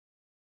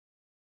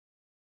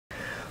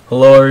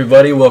Hello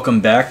everybody,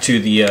 welcome back to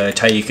the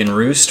Tyiikan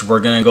Roost.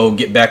 We're going to go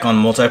get back on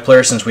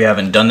multiplayer since we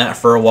haven't done that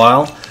for a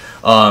while.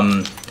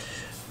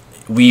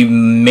 We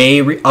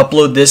may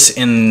upload this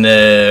in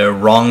the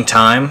wrong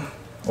time,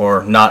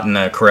 or not in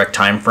the correct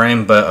time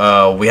frame,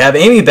 but we have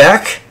Aimee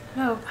back.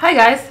 Oh, hi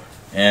guys.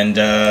 And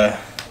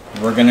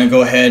we're going to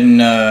go ahead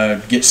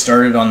and get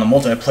started on the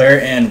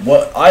multiplayer, and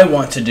what I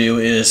want to do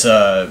is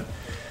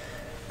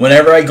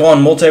whenever I go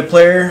on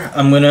multiplayer,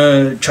 I'm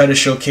gonna try to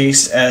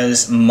showcase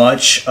as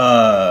much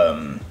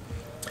weapons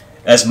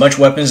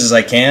as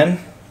I can.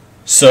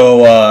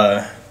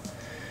 So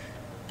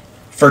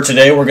for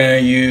today, we're gonna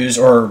use,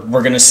 or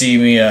we're gonna see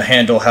me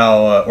handle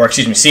how,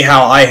 see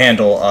how I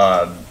handle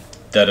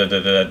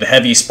the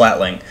heavy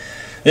Splatling.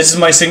 This is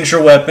my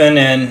signature weapon,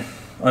 and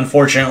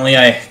unfortunately,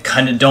 I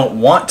kind of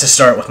don't want to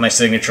start with my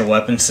signature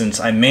weapon since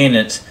I main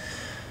it,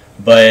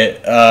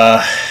 but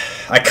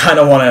I kind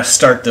of want to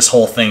start this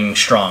whole thing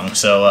strong,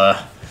 so,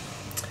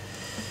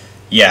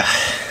 yeah.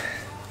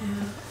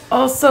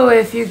 Also,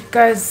 if you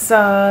guys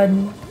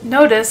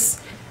notice,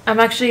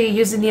 I'm actually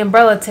using the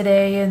umbrella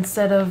today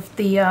instead of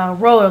the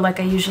roller like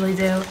I usually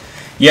do.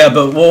 Yeah,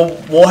 but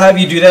we'll have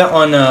you do that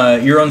on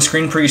your own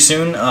screen pretty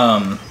soon,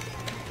 by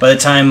the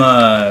time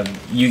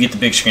you get the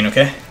big screen,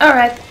 okay?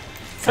 Alright.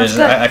 Because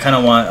I kind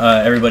of want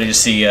everybody to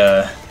see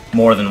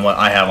more than what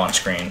I have on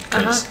screen,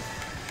 because,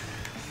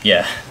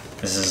 yeah,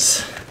 this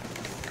is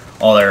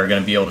all they're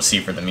going to be able to see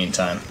for the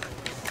meantime.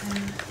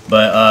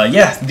 But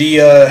yeah, the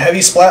heavy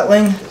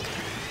Splatling,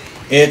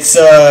 it's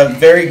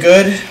very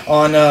good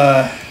on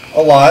a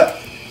lot.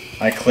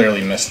 I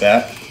clearly missed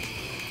that.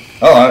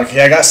 Oh,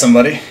 okay, I got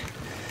somebody.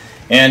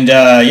 And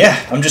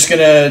yeah, I'm just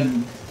gonna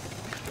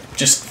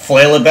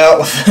flail about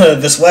with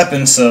this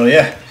weapon. So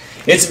yeah,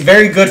 it's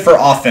very good for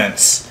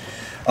offense.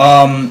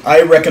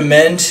 I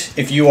recommend,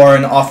 if you are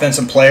an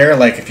offensive player,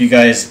 like if you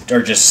guys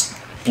are just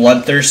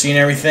bloodthirsty and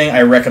everything,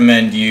 I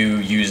recommend you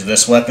use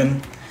this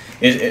weapon.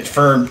 It's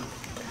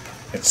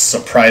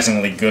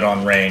surprisingly good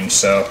on range.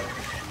 So,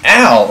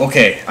 ow!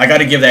 Okay, I got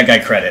to give that guy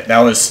credit.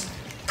 That was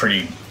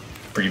pretty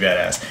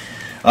badass.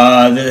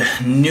 The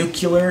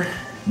nuclear,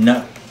 I don't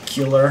know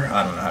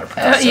how to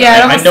pronounce it.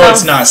 Yeah, I know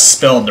it's not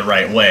spelled the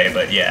right way,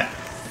 but yeah.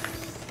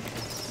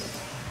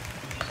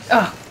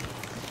 Oh.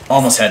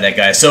 Almost had that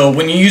guy. So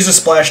when you use a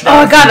splashdown. Oh,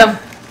 I got him.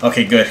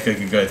 Okay, good.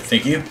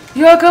 Thank you.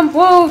 You're welcome.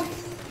 Whoa.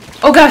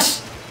 Oh gosh.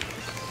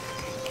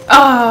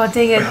 Oh,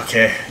 dang it.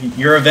 Okay,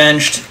 you're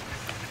avenged.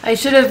 I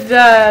should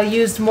have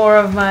used more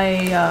of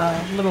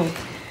my little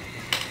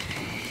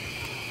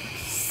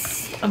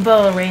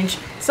umbrella range.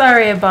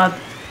 Sorry about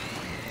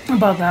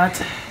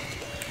that.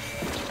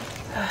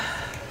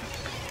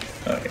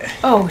 Okay.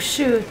 Oh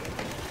shoot.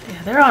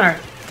 Yeah, they're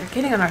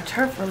getting on our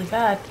turf really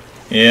bad.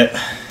 Yep.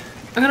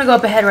 I'm gonna go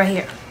up ahead right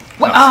here.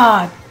 What?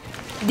 Ah.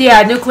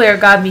 Yeah, nuclear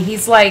got me.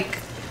 He's like...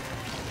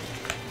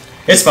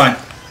 It's fine.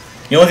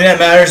 The only thing that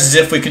matters is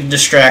if we could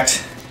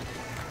distract.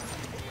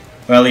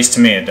 Well, at least to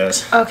me it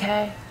does.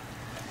 Okay.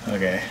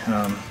 Okay,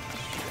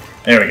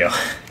 there we go.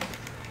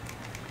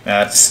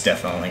 That's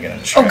definitely gonna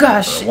distract. Oh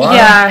gosh, for a while.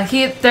 yeah.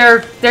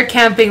 They're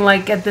camping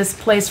like at this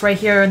place right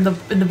here in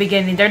the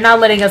beginning. They're not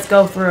letting us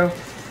go through.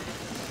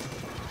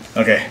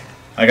 Okay,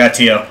 I got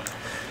Tio.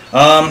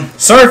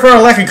 Sorry for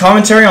our lack of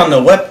commentary on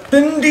the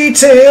weapon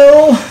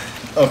detail.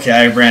 Okay,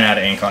 I ran out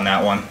of ink on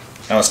that one.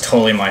 That was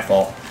totally my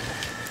fault.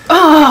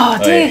 Oh,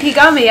 dang it, he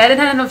got me. I didn't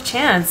have enough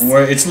chance.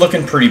 It's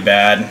looking pretty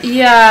bad.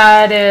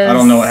 Yeah, it is. I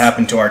don't know what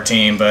happened to our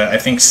team, but I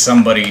think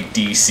somebody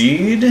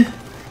DC'd.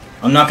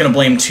 I'm not going to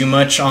blame too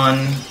much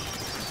on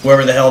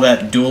whoever the hell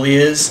that dually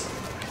is.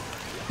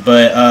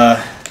 But,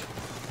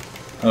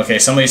 okay,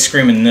 somebody's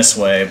screaming this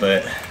way,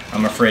 but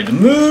I'm afraid to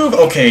move.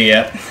 Okay,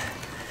 yep.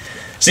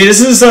 See,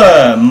 this is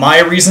my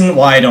reason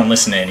why I don't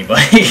listen to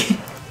anybody.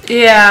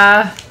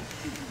 Yeah.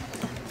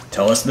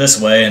 Tell us this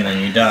way, and then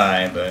you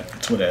die, but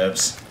it's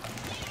whatevs.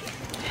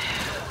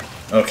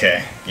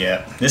 Okay,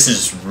 yeah. This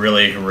is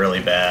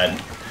really bad.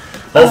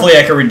 Hopefully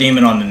I can redeem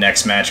it on the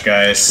next match,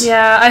 guys.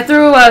 Yeah, I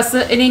threw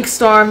an ink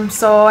storm,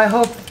 so I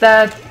hope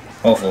that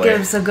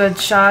gives a good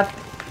shot.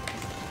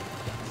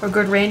 Or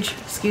good range,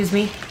 excuse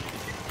me.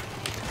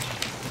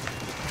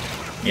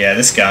 Yeah,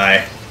 this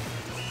guy.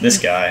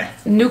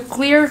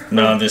 Nuclear?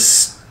 No,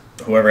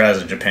 whoever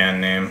has a Japan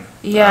name.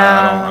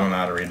 Yeah. I don't know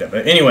how to read that.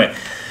 But anyway,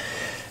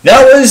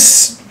 that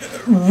was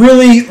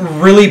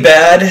really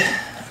bad.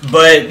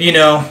 But, you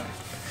know,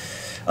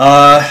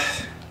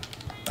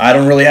 I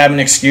don't really have an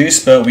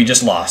excuse, but we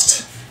just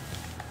lost.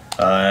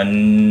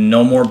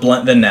 No more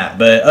blunt than that.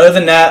 But other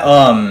than that,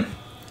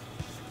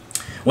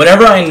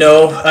 whenever I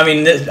know, I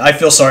mean, I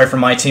feel sorry for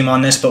my team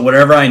on this, but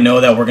whenever I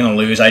know that we're going to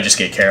lose, I just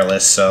get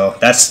careless. So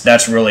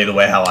that's really the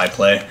way how I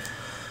play.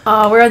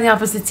 We're on the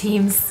opposite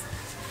teams.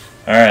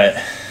 Alright.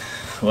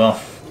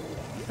 Well.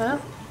 Huh?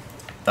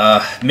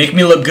 Make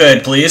me look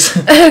good, please.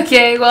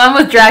 Okay, well, I'm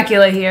with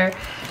Dracula here.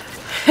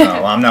 Oh,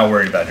 well, I'm not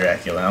worried about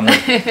Dracula. I'm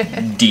with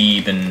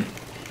Deeb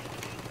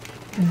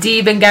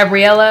and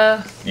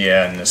Gabriella.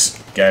 Yeah, and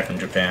this guy from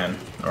Japan.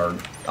 Or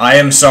I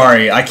am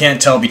sorry. I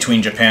can't tell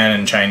between Japan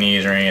and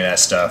Chinese or any of that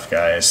stuff,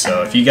 guys.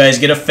 So if you guys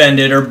get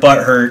offended or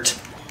butthurt,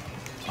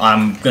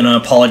 I'm gonna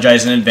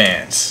apologize in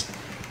advance.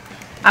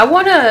 I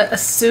want to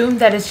assume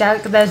that it's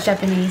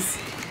Japanese.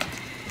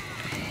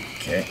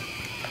 Okay.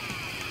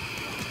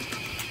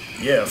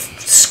 Yeah,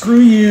 screw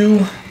you.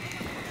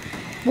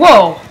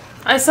 Whoa!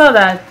 I saw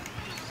that.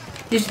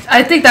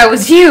 I think that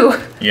was you.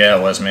 Yeah,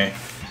 it was me.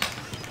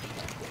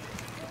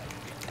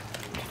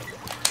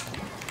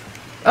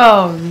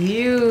 Oh,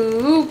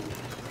 you...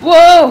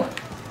 Whoa!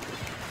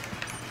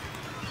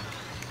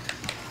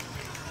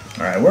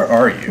 Alright, where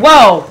are you?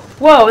 Whoa!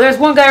 Whoa, there's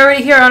one guy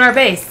already here on our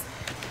base.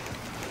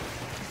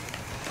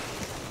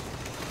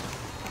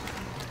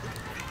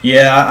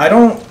 Yeah, I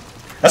don't...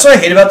 That's what I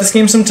hate about this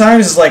game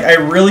sometimes, is like, I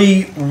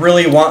really,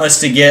 really want us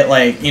to get,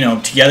 like, you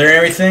know, together and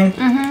everything.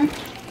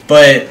 Mm-hmm.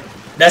 But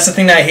that's the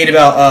thing that I hate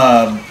about,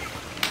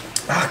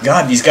 oh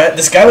god, this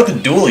guy with the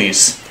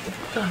dualies.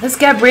 Oh, this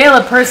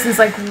Gabriella person's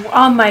like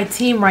on my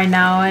team right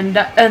now, and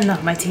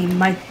not my team,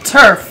 my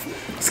turf.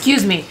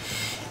 Excuse me.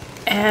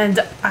 And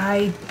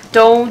I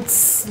don't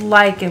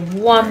like it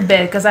one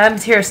bit, because I'm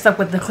here stuck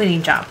with the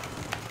cleaning job.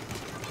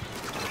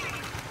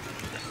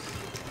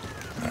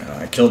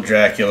 I killed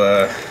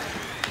Dracula.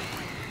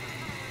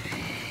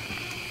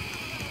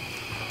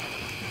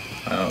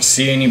 I don't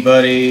see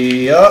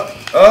anybody.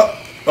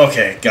 Oh,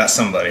 okay, got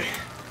somebody.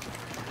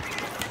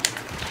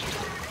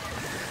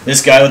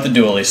 This guy with the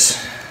dualies.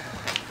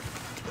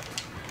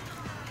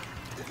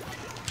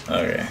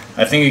 Okay,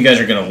 I think you guys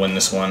are gonna win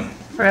this one.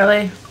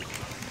 Really?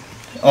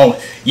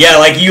 Oh, yeah,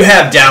 like you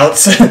have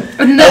doubts.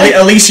 No.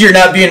 At least you're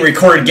not being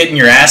recorded getting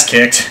your ass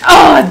kicked.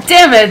 Oh,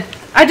 damn it!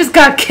 I just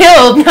got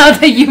killed now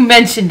that you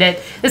mentioned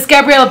it. This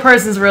Gabriella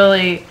person's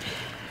really...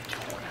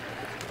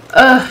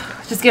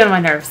 just getting on my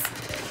nerves.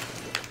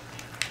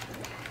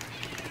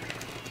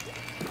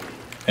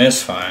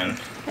 It's fine.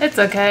 It's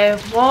okay.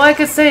 Well, all I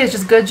could say is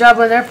just good job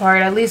on their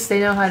part. At least they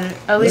know how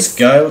to... This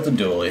guy with the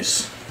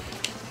dualies.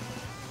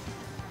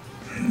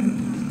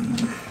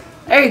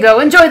 There you go.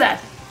 Enjoy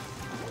that.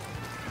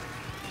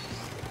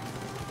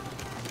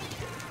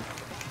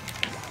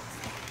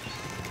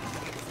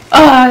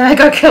 Oh, I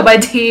got killed by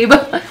Teeb.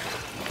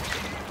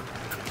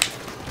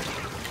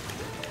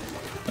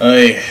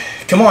 Hey,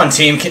 come on,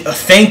 team.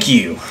 Thank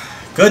you.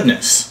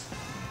 Goodness.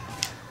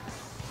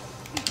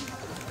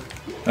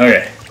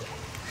 Okay.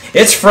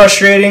 It's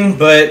frustrating,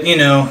 but, you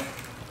know,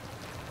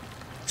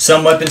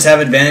 some weapons have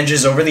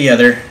advantages over the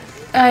other.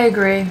 I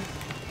agree.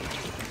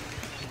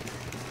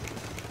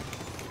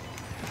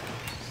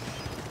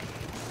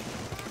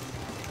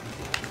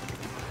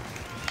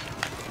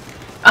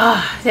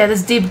 Ah, yeah,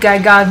 this deep guy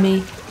got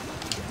me.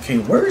 Okay,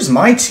 where's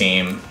my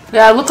team?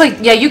 Yeah, it looks like...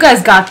 Yeah, you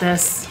guys got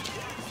this.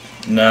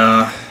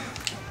 Nah.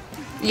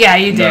 Yeah,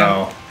 you do.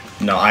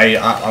 No,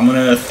 I'm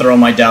gonna throw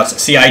my doubts.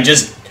 See, I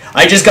just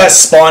got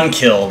spawn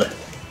killed.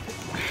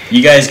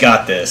 You guys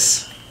got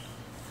this.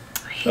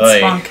 I hate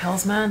spawn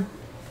kills, man.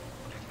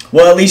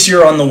 Well, at least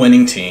you're on the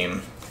winning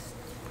team.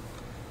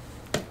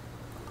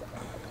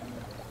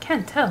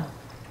 Can't tell.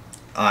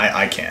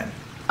 I can.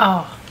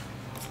 Oh.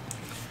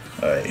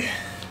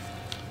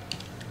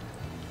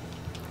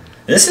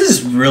 This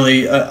is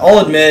really... I'll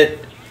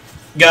admit,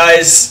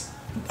 guys,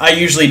 I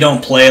usually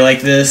don't play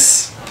like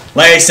this.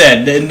 Like I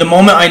said, the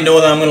moment I know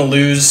that I'm going to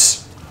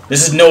lose,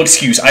 this is no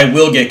excuse. I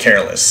will get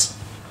careless.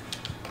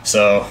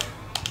 So,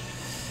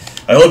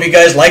 I hope you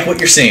guys like what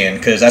you're seeing,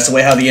 because that's the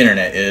way how the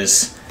internet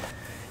is.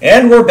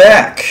 And we're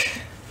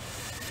back.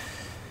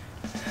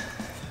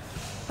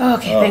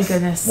 Okay, thank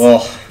goodness.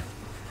 Well,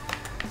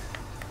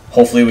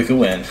 hopefully we can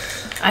win.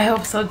 I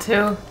hope so,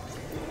 too.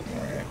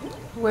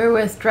 We're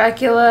with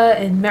Dracula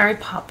and Mary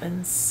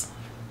Poppins.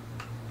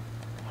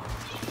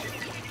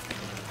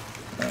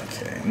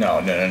 Okay, no.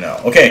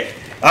 Okay,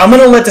 I'm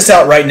gonna let this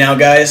out right now,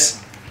 guys.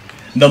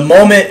 The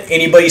moment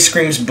anybody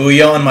screams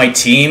booyah on my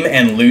team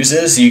and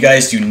loses, you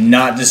guys do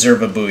not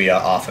deserve a booyah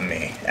off of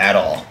me at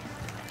all.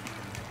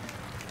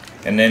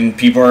 And then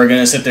people are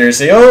gonna sit there and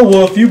say, oh,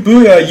 well, if you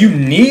booyah, you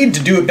need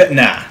to do it better.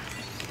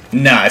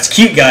 Nah, it's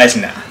cute, guys.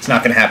 Nah, it's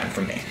not gonna happen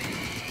for me.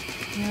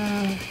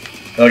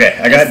 Okay,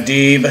 I got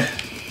Deeb.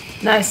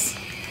 Nice.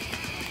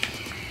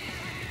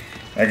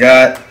 I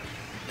got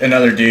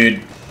another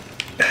dude.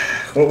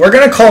 We're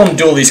gonna call him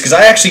Dualies because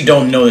I actually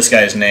don't know this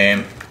guy's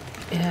name.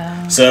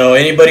 Yeah. So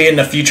anybody in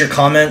the future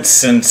comments,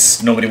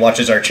 since nobody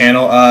watches our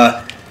channel,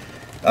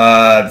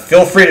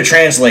 feel free to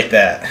translate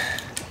that.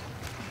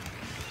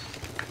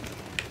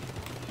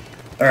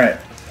 Alright.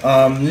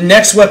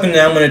 Next weapon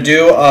that I'm gonna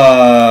do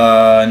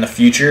in the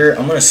future,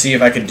 I'm gonna see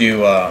if I could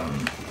do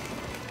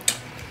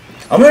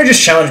I'm gonna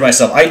just challenge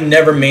myself. I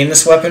never main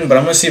this weapon, but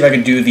I'm gonna see if I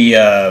could do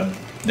the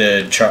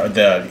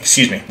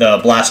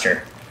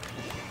blaster.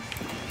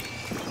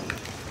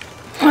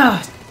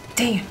 Oh,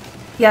 dang.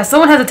 Yeah,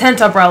 someone has a tent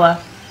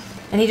umbrella,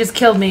 and he just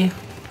killed me.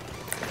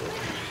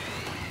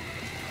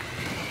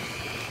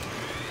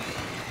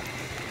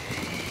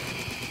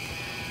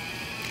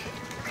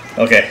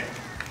 Okay.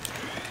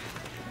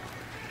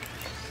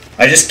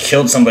 I just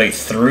killed somebody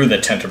through the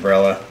tent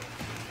umbrella.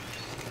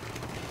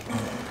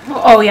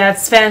 Oh yeah,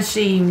 it's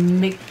Fancy.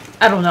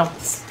 I don't know.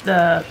 It's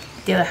the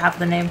other half of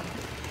the name.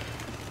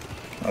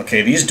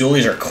 Okay, these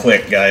dualies are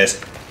quick, guys.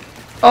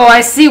 Oh,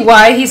 I see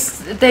why.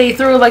 They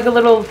threw like a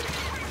little.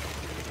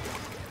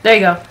 There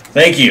you go.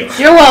 Thank you.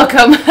 You're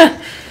welcome.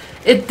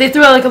 They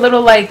threw like a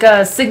little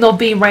signal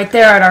beam right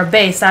there at our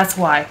base. That's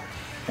why.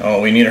 Oh,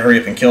 we need to hurry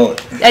up and kill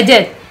it. I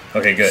did.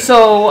 Okay, good.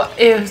 So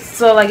you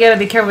gotta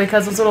be careful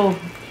because those little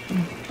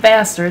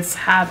bastards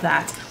have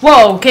that.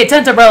 Whoa. Okay,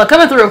 tent umbrella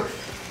coming through.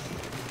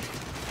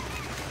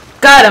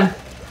 Got him.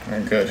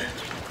 Alright, good.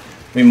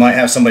 We might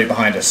have somebody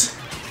behind us.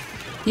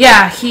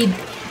 Yeah,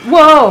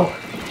 Whoa!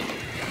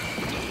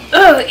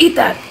 Ugh, eat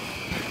that.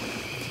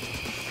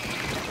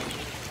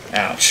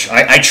 Ouch.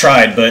 I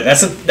tried, but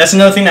that's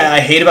another thing that I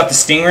hate about the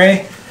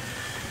Stingray.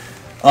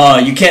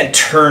 You can't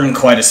turn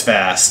quite as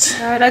fast.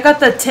 Alright, I got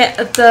the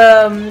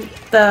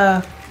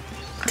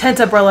tent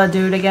umbrella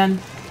dude again.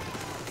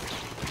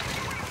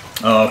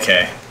 Oh,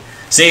 okay.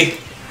 See?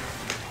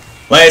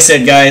 Like I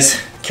said,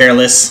 guys,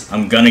 careless.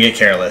 I'm gonna get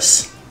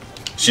careless.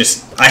 It's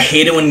just, I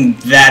hate it when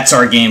that's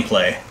our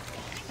gameplay.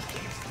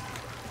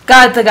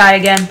 Got the guy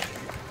again.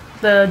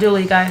 The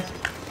dually guy.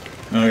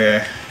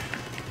 Okay.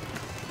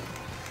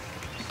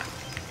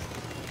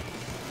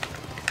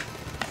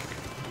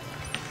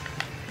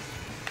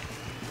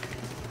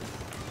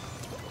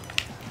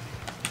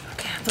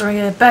 Okay, throwing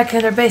it back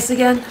in their base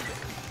again.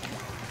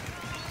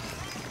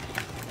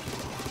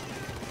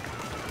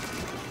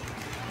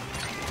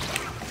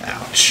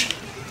 Ouch.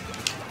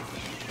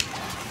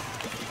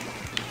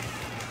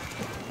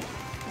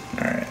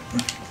 Alright.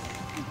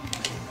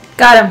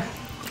 Got him.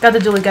 Got the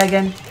dually guy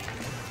again.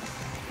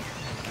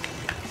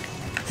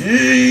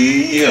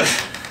 Yeah.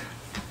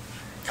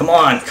 Come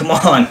on, come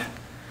on.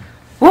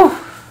 Woo!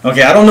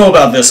 Okay, I don't know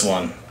about this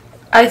one.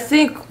 I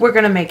think we're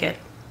gonna make it.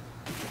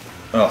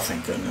 Oh,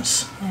 thank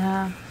goodness.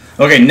 Yeah.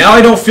 Okay, now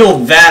I don't feel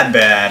that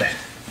bad.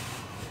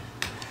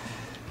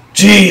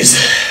 Jeez.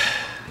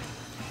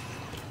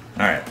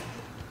 Alright.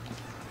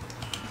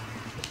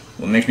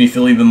 What makes me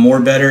feel even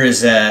more better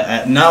is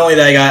that not only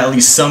that I got at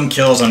least some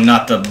kills, I'm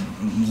not the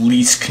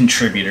least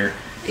contributor.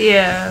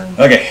 Yeah.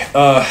 Okay,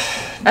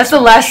 That's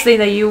the last thing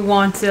that you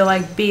want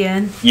to, be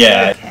in.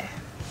 yeah. Okay.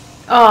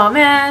 Oh,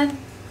 man.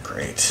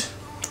 Great.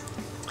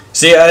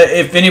 See,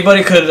 if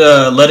anybody could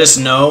let us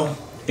know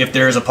if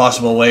there is a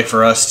possible way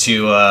for us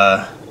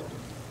to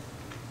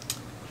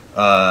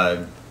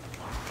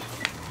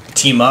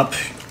team up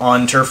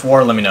on Turf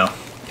War, let me know.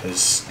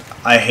 Because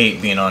I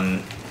hate being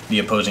on the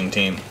opposing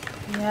team.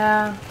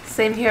 Yeah,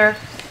 same here.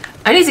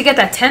 I need to get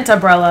that tent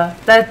umbrella.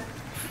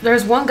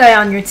 There's one guy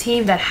on your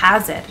team that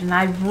has it, and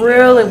I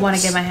really want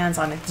to get my hands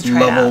on it to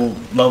try it out.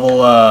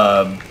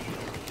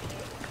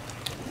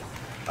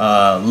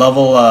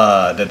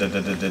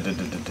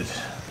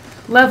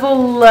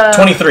 Level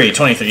 23,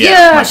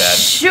 yeah, my bad.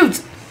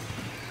 Shoot!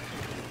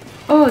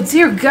 Oh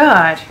dear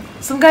God.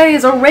 Some guy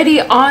is already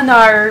on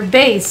our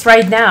base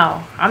right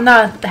now. I'm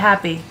not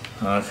happy.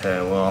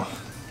 Okay, well,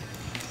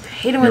 I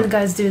hate it when the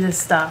guys do this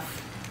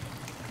stuff.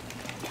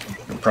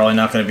 you're probably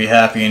not going to be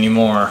happy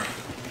anymore.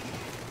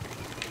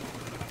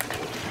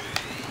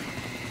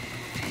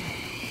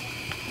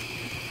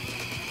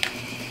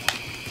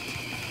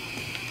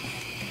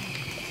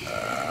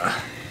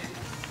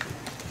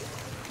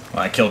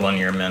 Well, I killed one of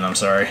your men, I'm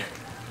sorry.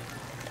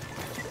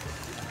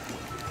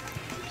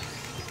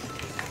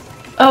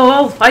 Oh,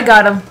 well, I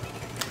got him.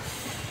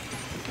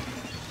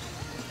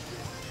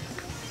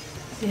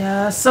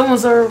 Yeah,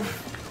 someone's a...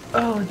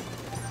 Oh,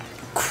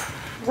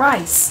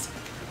 Christ.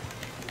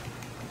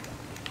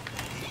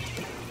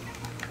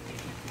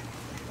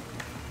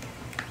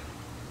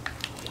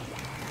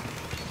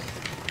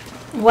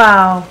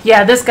 Wow.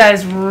 Yeah, this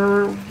guy's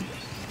really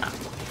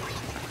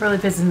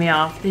pisses me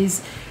off.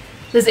 This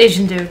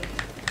Asian dude.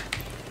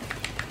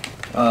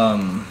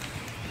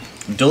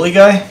 Dually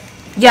guy?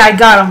 Yeah, I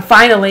got him,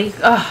 finally.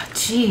 Oh,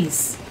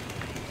 jeez.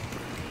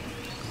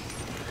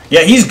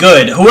 Yeah, he's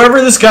good.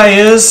 Whoever this guy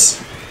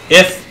is,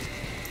 if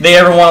they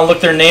ever want to look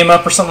their name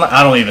up or something,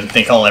 I don't even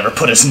think I'll ever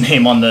put his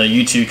name on the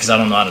YouTube because I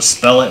don't know how to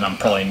spell it, and I'm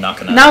probably not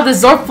gonna. Now the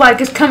Zork flag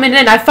is coming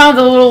in. I found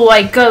a little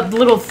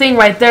little thing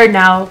right there.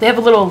 Now they have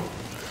a little.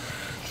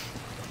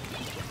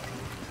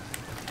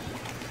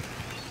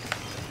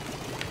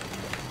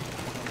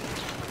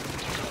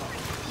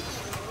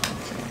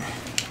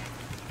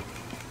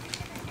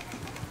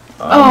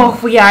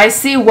 Oh yeah, I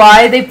see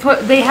why they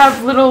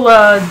have little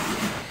they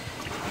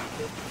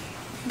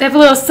have a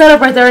little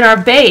setup right there in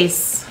our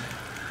base.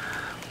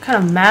 I'm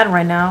kind of mad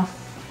right now.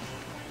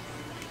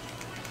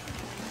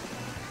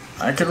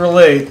 I could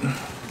relate.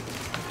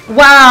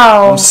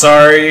 Wow. I'm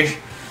sorry.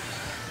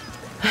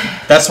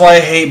 That's why I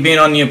hate being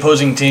on the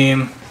opposing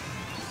team.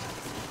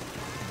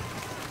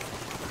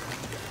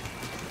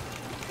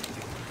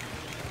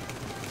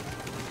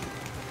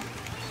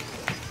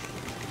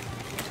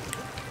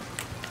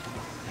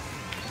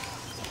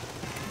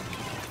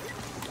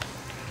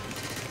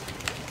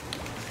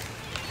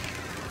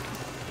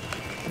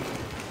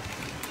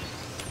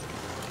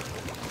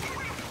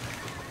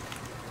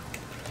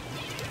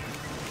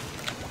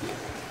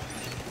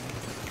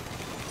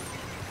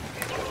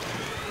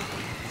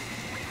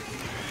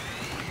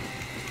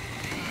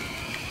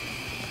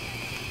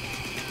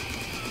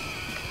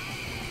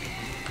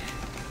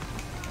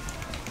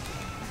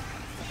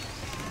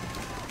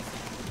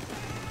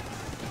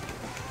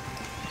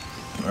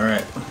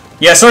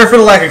 Yeah, sorry for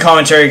the lack of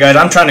commentary, guys.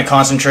 I'm trying to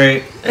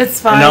concentrate. It's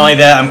fine. And not only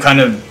that, I'm kind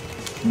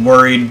of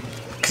worried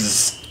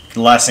because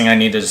the last thing I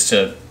need is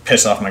to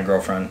piss off my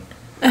girlfriend.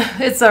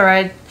 It's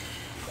alright.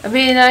 I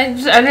mean, I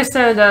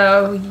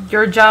understand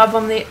your job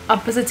on the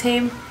opposite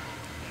team.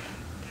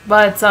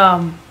 But,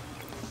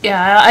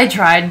 yeah, I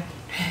tried.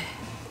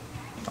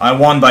 I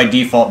won by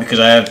default because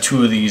I have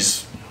 2 of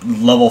these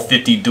level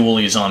 50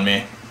 dualies on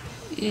me.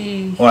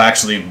 Well,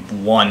 actually,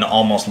 1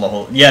 almost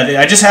level.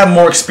 Yeah, I just have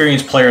more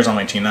experienced players on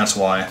my team, that's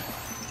why.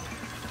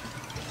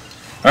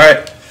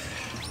 Alright.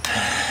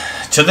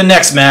 To the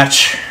next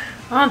match.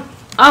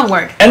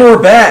 Onward. And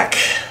we're back.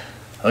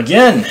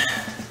 Again.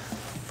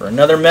 For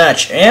another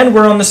match. And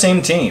we're on the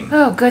same team.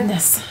 Oh,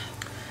 goodness.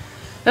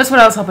 That's what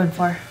I was hoping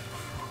for.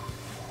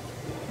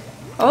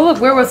 Oh, look,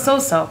 we're with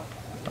So-So.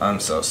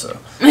 I'm So-So.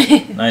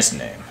 Nice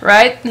name.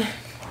 Right? Okay.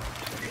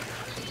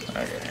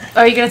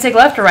 Are you going to take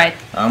left or right?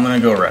 I'm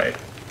gonna go right.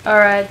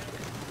 Alright.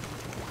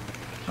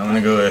 I'm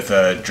gonna go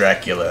with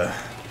Dracula.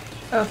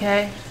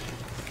 Okay.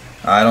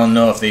 I don't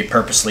know if they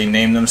purposely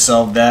named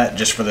themselves that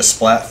just for the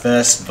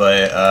Splatfest,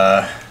 but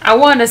I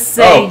want to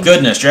say... Oh,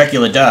 goodness,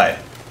 Dracula died.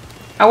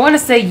 I want to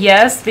say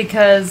yes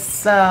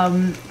because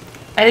I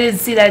didn't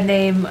see that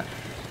name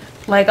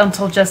like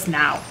until just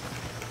now.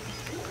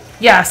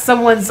 Yeah,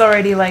 someone's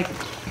already like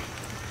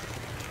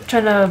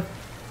trying to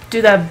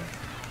do that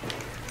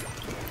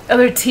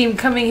other team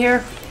coming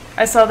here.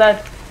 I saw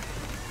that.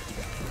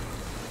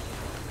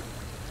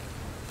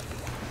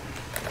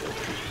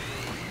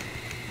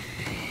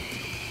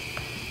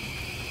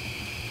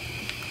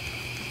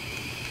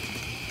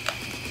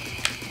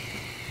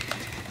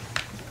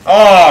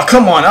 Oh,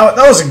 come on. That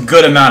was a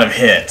good amount of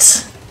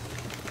hits.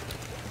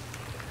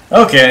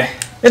 Okay.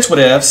 It's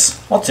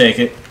whatevs. I'll take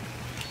it.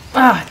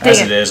 Ah, dang As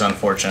it. it is,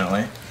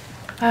 unfortunately.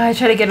 I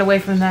try to get away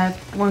from that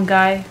one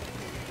guy.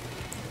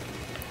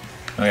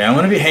 Okay, I'm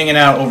going to be hanging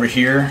out over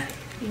here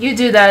You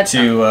do that.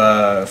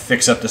 to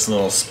fix up this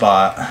little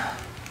spot.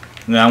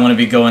 And then I'm going to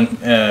be going...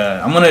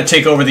 I'm going to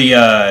take over the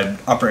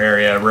upper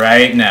area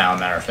right now,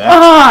 matter of fact.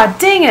 Ah,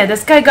 dang it.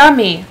 This guy got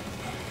me.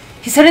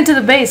 He's heading to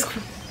the base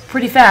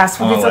pretty fast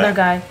for this other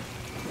guy.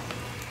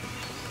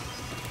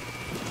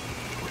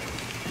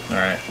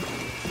 Alright.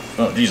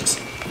 Oh, Jesus.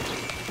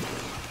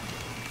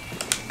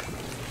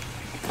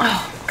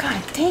 Oh,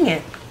 god dang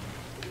it.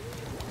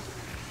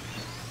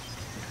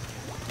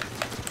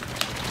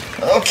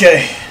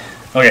 Okay.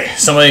 Okay,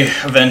 somebody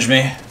avenge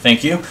me.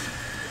 Thank you.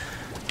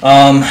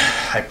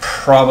 I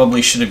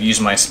probably should have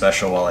used my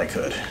special while I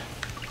could.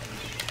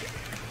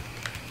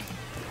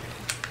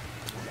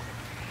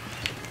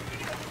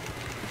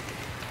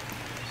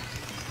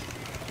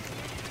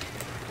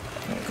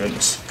 Oh,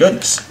 goodness.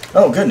 Goodness.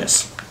 Oh,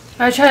 goodness.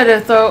 I tried to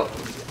throw...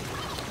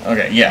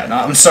 Okay, yeah, no,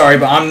 I'm sorry,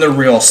 but I'm the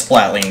real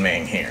Splatling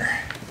main here.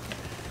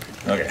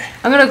 Okay.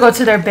 I'm gonna go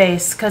to their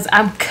base, because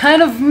I'm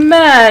kind of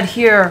mad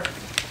here.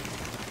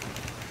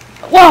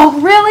 Whoa,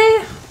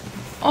 really?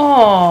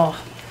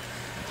 Oh.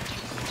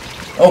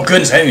 Oh,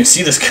 goodness, I didn't even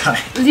see this guy.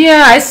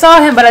 Yeah, I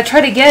saw him, but I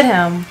tried to get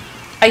him.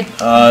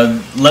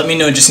 Let me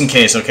know just in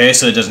case, okay?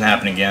 So it doesn't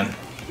happen again.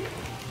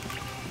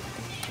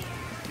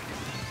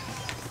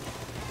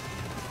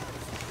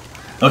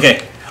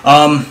 Okay,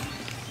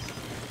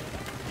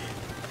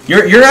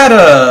 You're at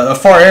a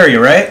far area,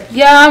 right?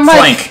 Yeah, I'm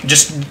like... Flank.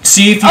 Just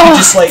see if you can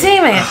just, like...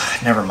 damn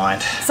it. Never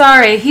mind.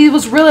 Sorry, he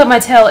was really on my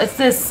tail. It's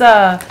this,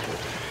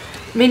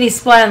 mini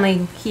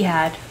Splatling he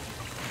had.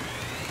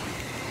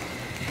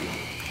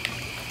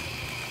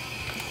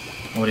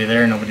 Nobody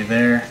there, nobody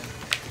there.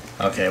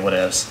 Okay,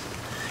 whatevs.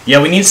 Yeah,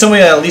 we need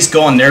somebody to at least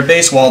go on their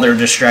base while they're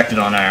distracted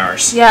on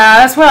ours. Yeah,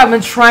 that's what I've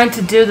been trying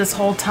to do this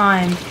whole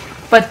time.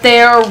 But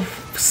they're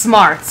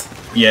smart.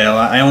 Yeah,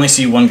 I only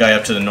see one guy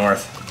up to the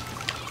north.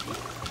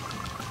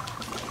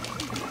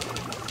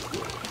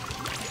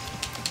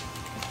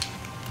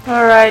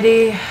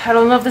 Alrighty, I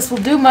don't know if this will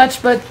do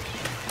much, but...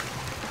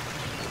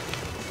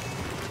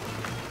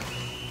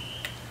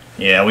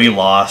 Yeah, we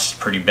lost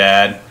pretty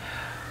bad.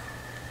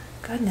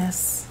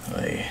 Goodness.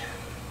 Like...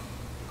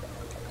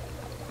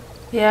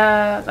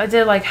 Yeah, I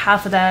did like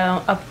half of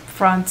that up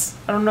front.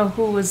 I don't know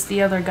who was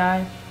the other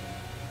guy.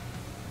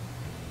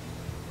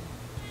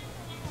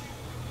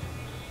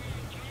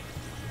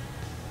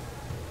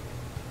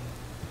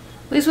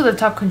 At least with the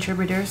top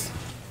contributors.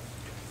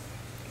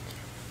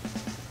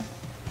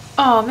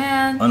 Oh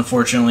man.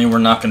 Unfortunately, we're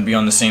not going to be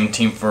on the same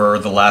team for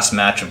the last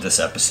match of this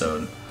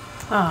episode.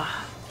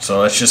 Ah.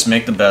 So let's just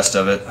make the best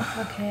of it.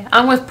 Okay.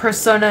 I'm with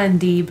Persona and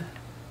Deeb.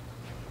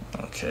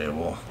 Okay,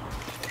 well...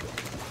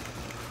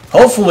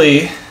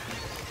 Hopefully,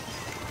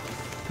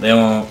 they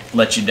won't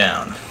let you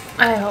down.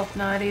 I hope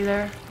not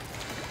either.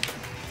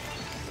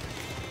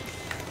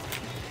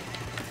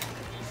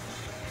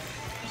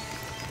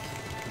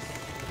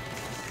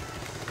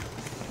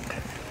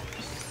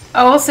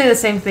 I will say the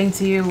same thing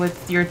to you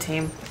with your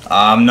team.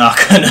 I'm not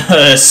gonna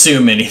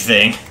assume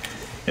anything,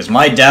 because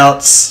my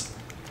doubts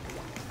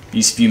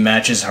these few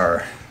matches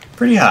are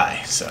pretty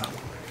high, so...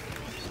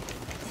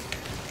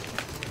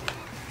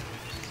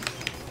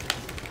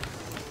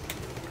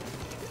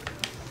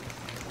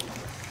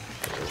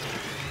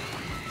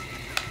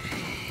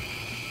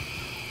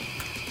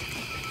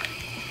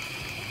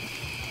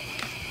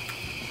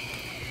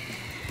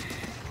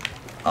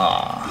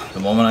 The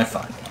moment I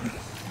find one.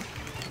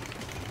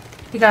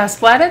 You got a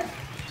splatted?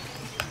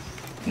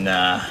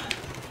 Nah.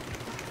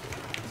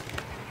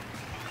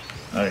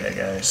 Okay,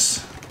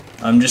 guys.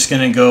 I'm just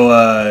gonna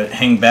go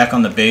hang back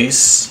on the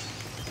base.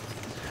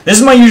 This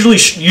is my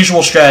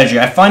usual strategy.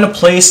 I find a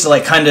place to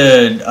like kind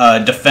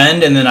of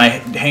defend, and then I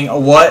hang.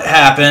 What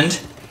happened?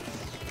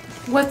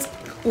 What's?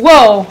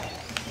 Whoa!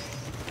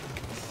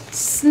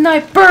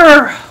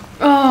 Sniper!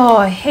 Oh,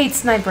 I hate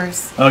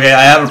snipers. Okay,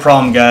 I have a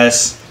problem,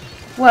 guys.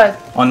 What?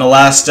 On the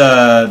last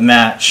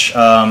match,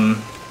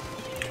 on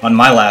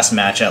my last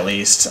match at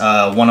least,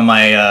 one of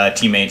my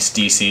teammates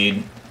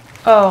DC'd.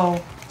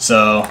 Oh.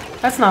 So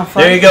that's not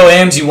fun. There you go,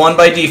 Ames. You won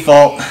by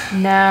default.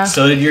 Nah.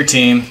 So did your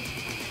team.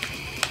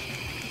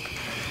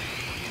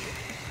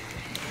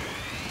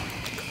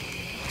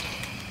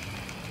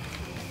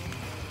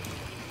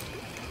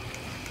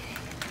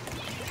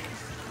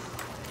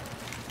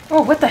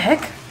 Oh, what the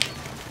heck?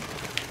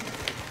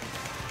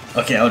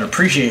 Okay, I would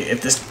appreciate if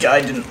this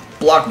guy didn't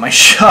block my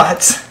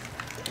shots.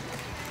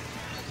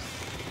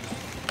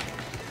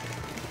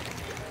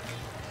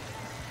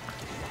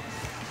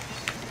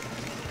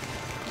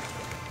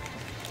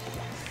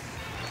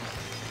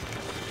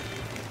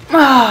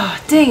 Ah,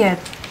 oh, dang it.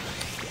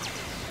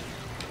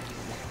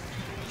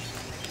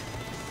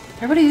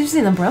 Everybody's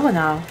using the umbrella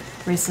now,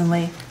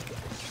 recently.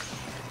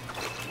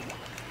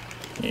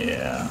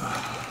 Yeah.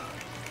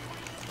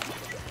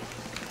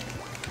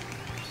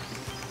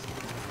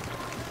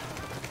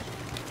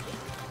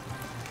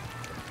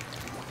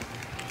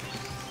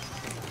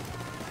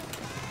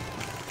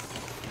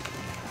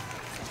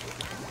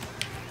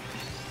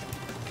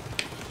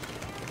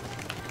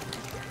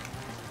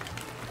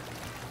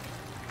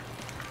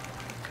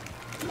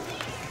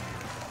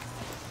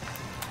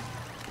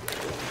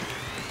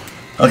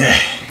 Okay.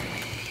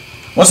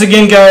 Once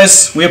again,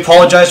 guys, we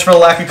apologize for the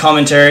lack of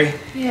commentary.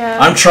 Yeah.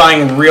 I'm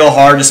trying real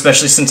hard,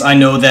 especially since I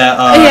know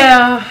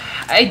that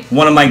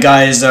one of my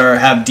guys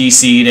have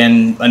DC'd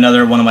and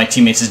another one of my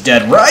teammates is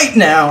dead right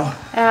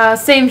now.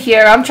 Same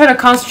here. I'm trying to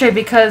concentrate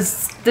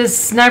because this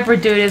sniper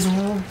dude is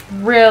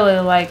really,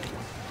 like,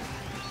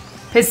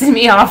 pissing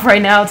me off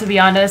right now, to be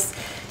honest.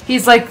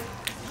 He's, like,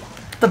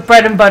 the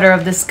bread and butter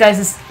of this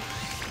guy's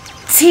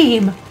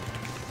team.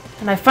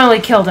 And I finally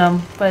killed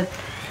him, but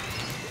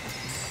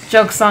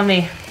joke's on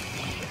me.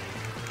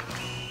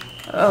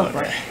 Oh,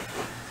 okay.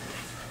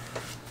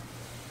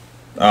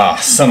 Ah,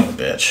 son of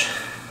a bitch.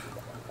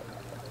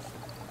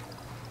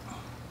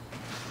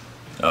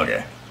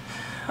 Okay.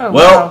 Oh,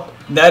 well, wow.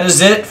 That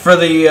is it for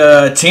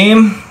the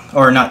team,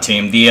 or not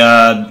team. The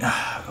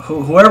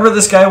whoever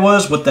this guy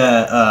was with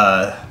that.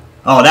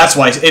 Oh, that's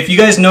why. If you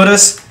guys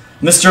notice,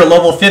 Mr.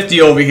 Level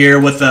 50 over here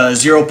with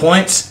 0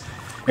 points.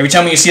 Every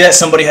time you see that,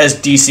 somebody has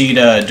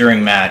DC'd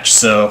during match.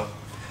 So,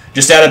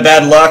 just out of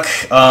bad luck.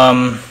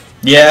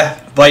 Yeah,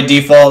 by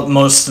default,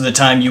 most of the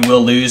time you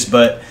will lose,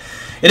 but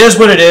it is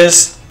what it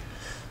is.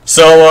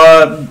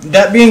 So,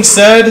 that being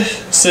said,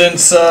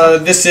 since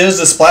this is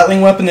a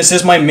Splatling weapon, this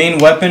is my main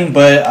weapon,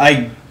 but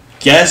I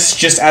guess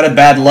just out of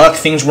bad luck,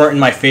 things weren't in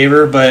my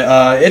favor,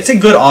 but it's a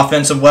good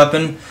offensive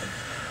weapon.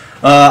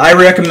 I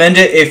recommend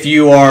it if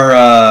you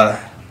are,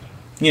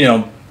 you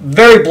know,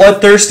 very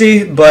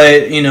bloodthirsty,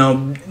 but, you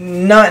know,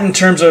 not in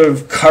terms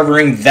of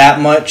covering that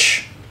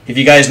much. If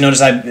you guys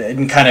notice, I've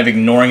been kind of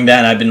ignoring that,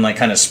 and I've been like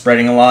kind of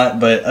spreading a lot.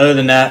 But other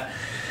than that,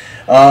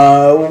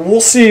 we'll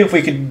see if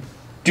we could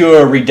do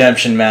a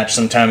redemption match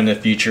sometime in the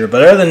future.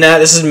 But other than that,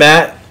 this is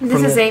Matt.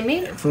 This is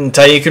Aimee from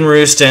Tyiikan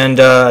Roost, and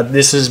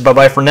this is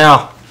bye-bye for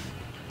now.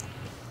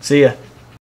 See ya.